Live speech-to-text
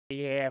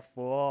Yeah,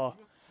 4.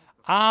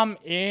 I'm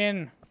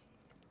in.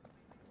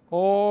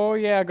 Oh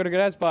yeah, I got a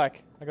good ass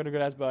bike.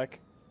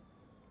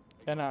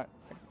 Yeah, no.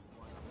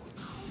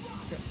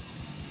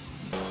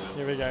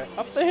 Here we go.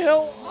 Up the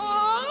hill.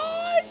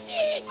 Oh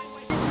shit!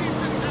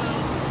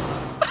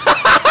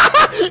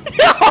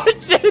 Oh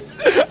shit!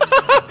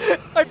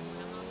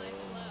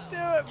 Do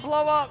it,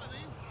 blow up.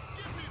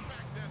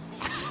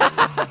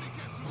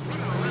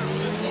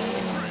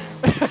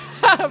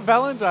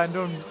 Valentine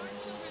doing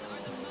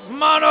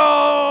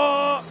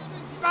Mano!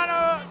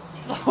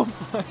 Oh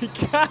my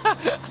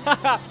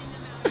god!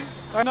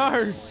 I know,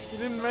 you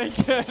didn't make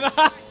it.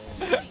 Oh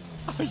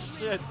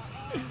shit.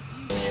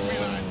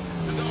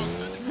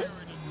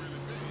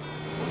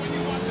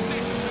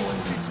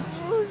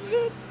 Oh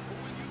shit.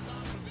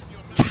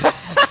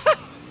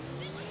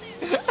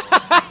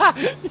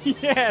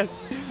 Yes!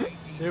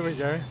 Here we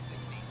go.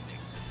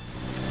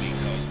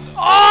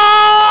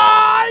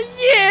 Oh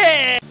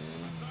yeah!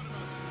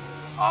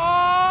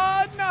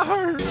 Oh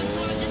no!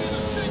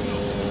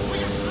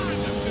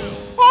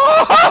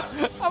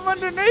 Oh! I'm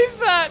underneath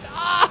that!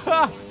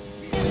 Ah!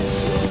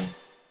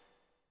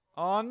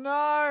 Oh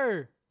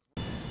no!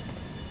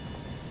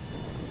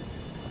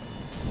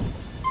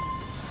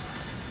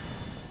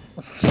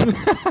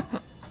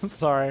 I'm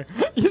sorry.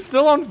 You're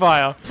still on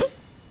fire.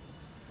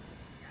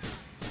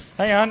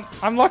 Hang on,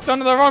 I'm locked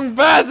onto the wrong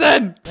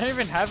person! I don't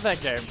even have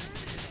that game.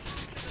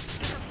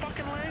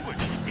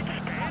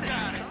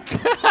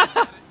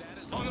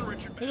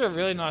 This is a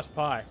really nice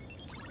pie.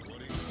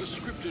 The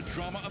scripted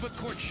drama of a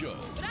court show.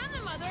 But I'm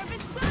the mother of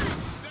his son.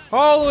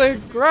 Holy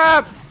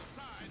crap!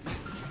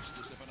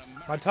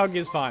 My tug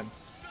is fine.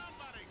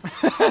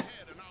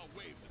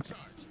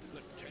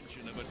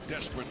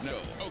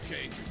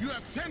 Okay, you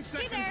have 10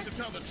 seconds to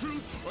tell the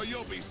truth or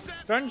you'll be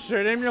set. Don't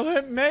shoot him, you'll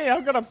hit me.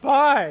 I've got a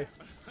pie.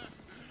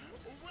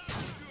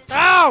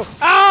 Ow!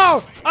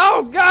 Ow!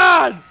 Oh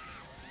god!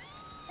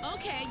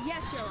 Okay,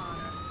 yes, Your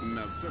Honor.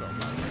 Now sit on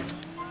my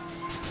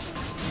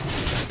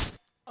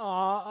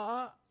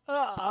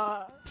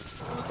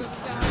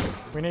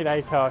We need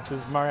a car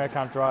because Mario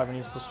can't drive and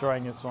he's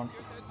destroying this one.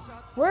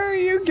 Where are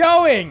you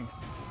going?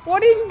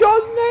 What in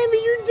God's name are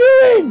you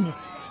doing?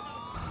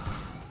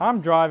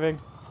 I'm driving.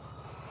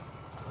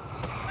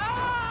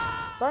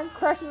 Don't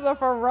crash into the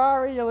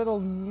Ferrari, you little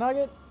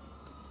nugget.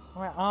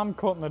 My arm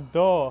caught in the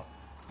door.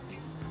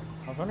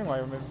 I was wondering why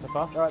you were moving so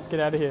fast. Alright, let's get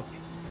out of here.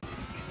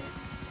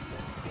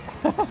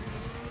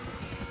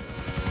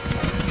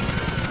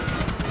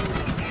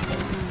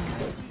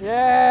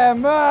 Yeah,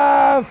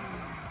 move!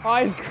 Oh,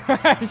 he's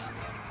crashed.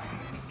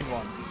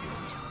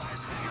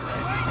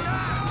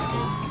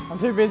 I'm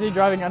too busy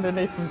driving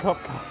underneath some cop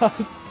cars.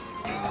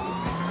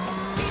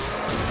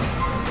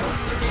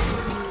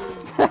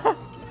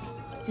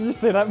 Did you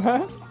see that,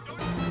 Murph?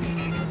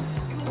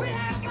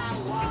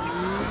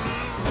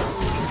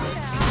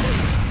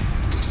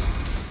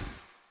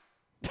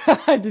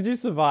 Did you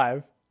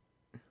survive?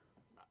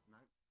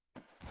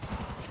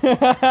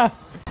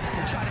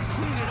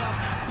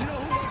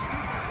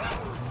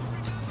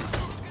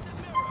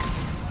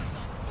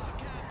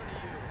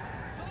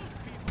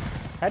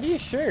 How do you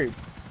shoot?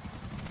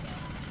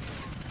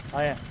 Oh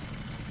yeah.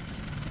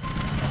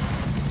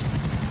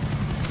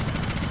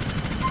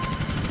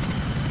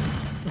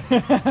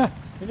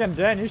 Again,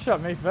 Jan, you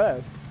shot me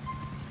first.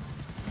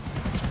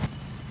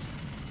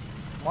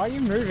 Why are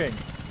you moving?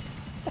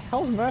 What the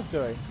hell's Murph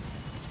doing?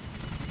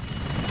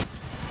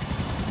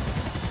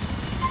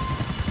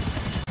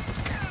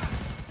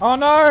 Oh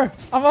no!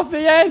 I'm off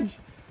the edge!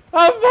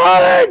 I'm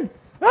falling!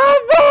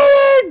 I'm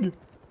falling!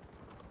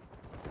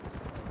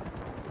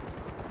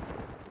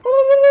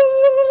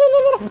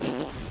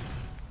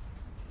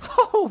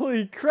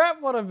 Holy crap,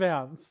 what a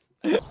bounce!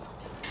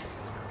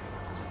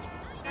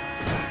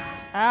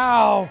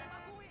 Ow!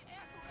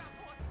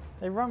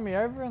 They run me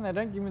over and they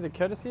don't give me the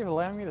courtesy of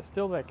allowing me to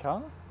steal their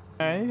car?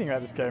 I don't know anything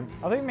about this game.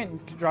 I think I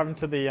meant driving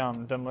to the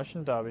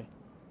demolition derby.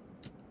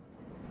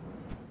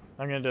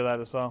 I'm gonna do that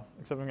as well,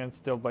 except I'm gonna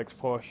steal Blake's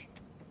Porsche.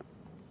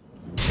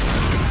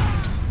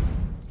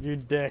 You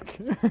dick.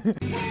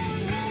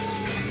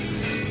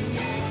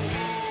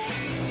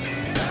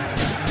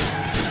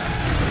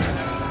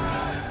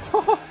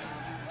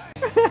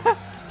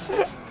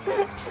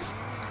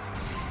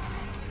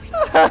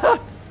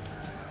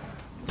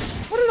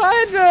 What did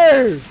I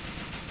do?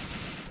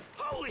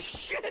 Holy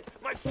shit!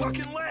 My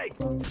fucking leg!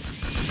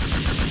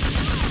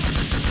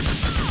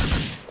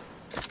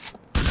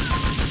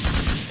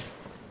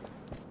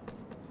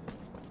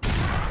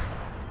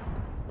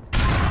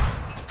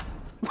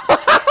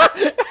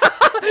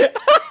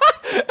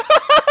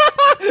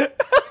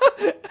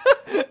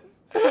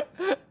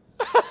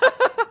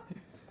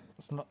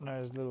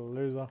 Snot-nosed little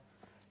loser.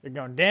 You're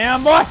going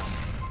down, boy!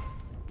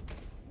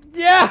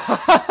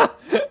 Yeah!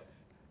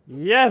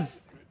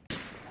 Yes!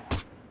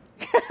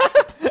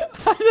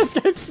 I just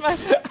gave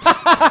smacked.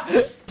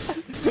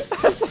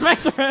 I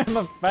smacked her in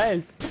the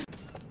face.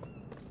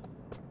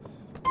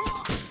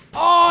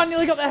 Oh, I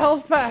nearly got the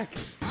health back.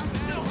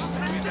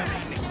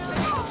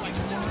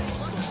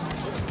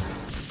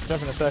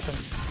 Jump in a second.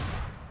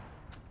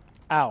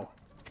 Ow.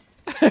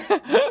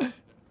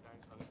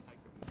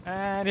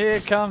 And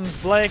here comes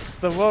Blake,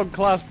 the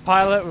world-class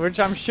pilot, which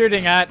I'm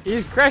shooting at.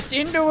 He's crashed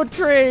into a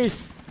tree.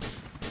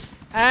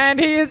 And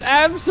he is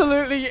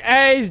absolutely...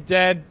 he's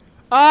dead.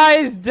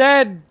 He's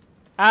dead.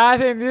 I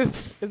think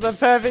this is the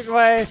perfect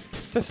way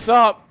to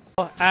stop.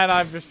 And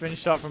I've just been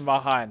shot from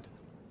behind.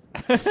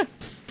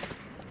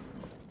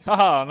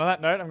 On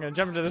that note, I'm going to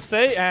jump into the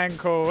sea and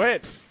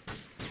quit.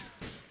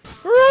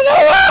 Run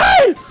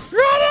away!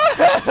 Run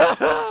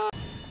away!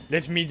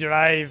 Let me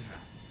drive.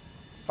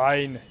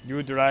 Fine,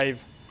 you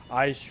drive.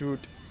 I shoot.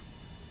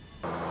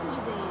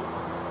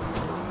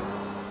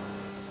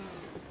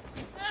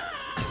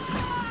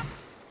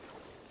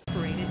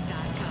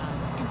 Rated.com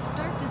and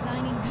start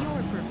designing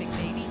your perfect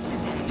baby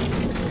today.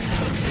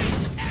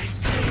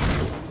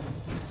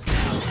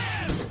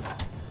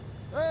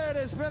 Hey,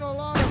 there's been a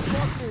lot of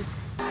fucking...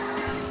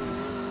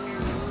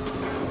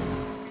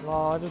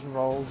 Oh, I just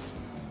rolled.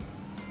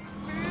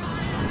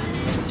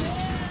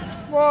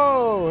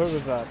 Whoa, who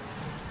was that?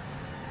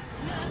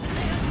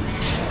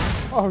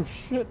 Oh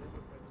shit.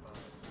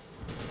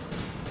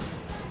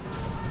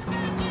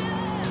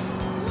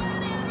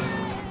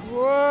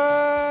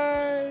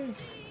 Way!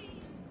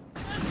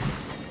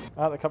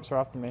 Ah, the cops are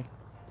after me.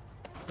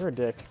 You're a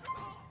dick.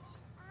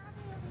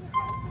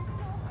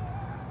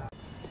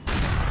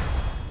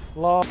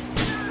 Lol.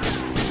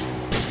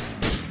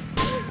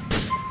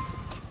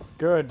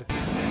 Good.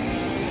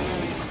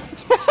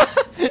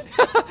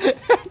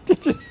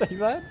 Did you say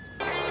that?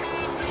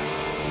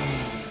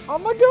 Oh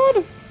my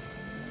god!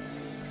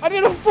 I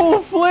did a full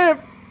flip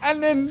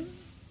and then...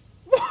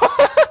 How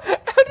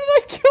did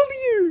I kill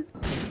you?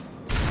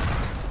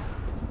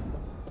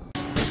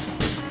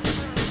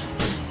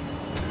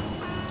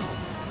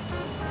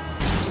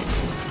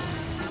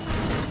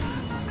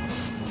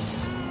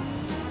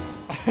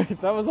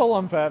 That was all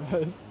on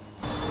purpose.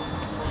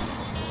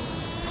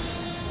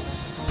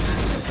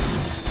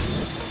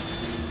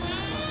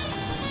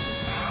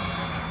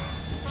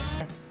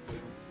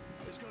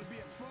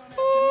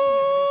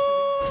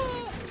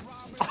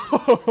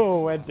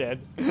 Oh, we're dead.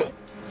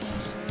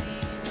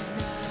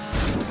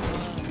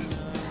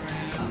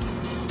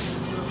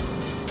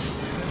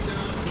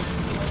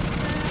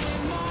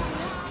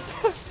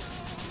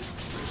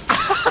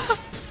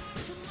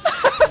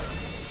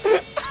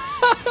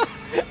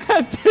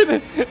 I did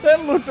it!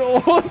 That looked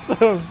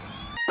awesome!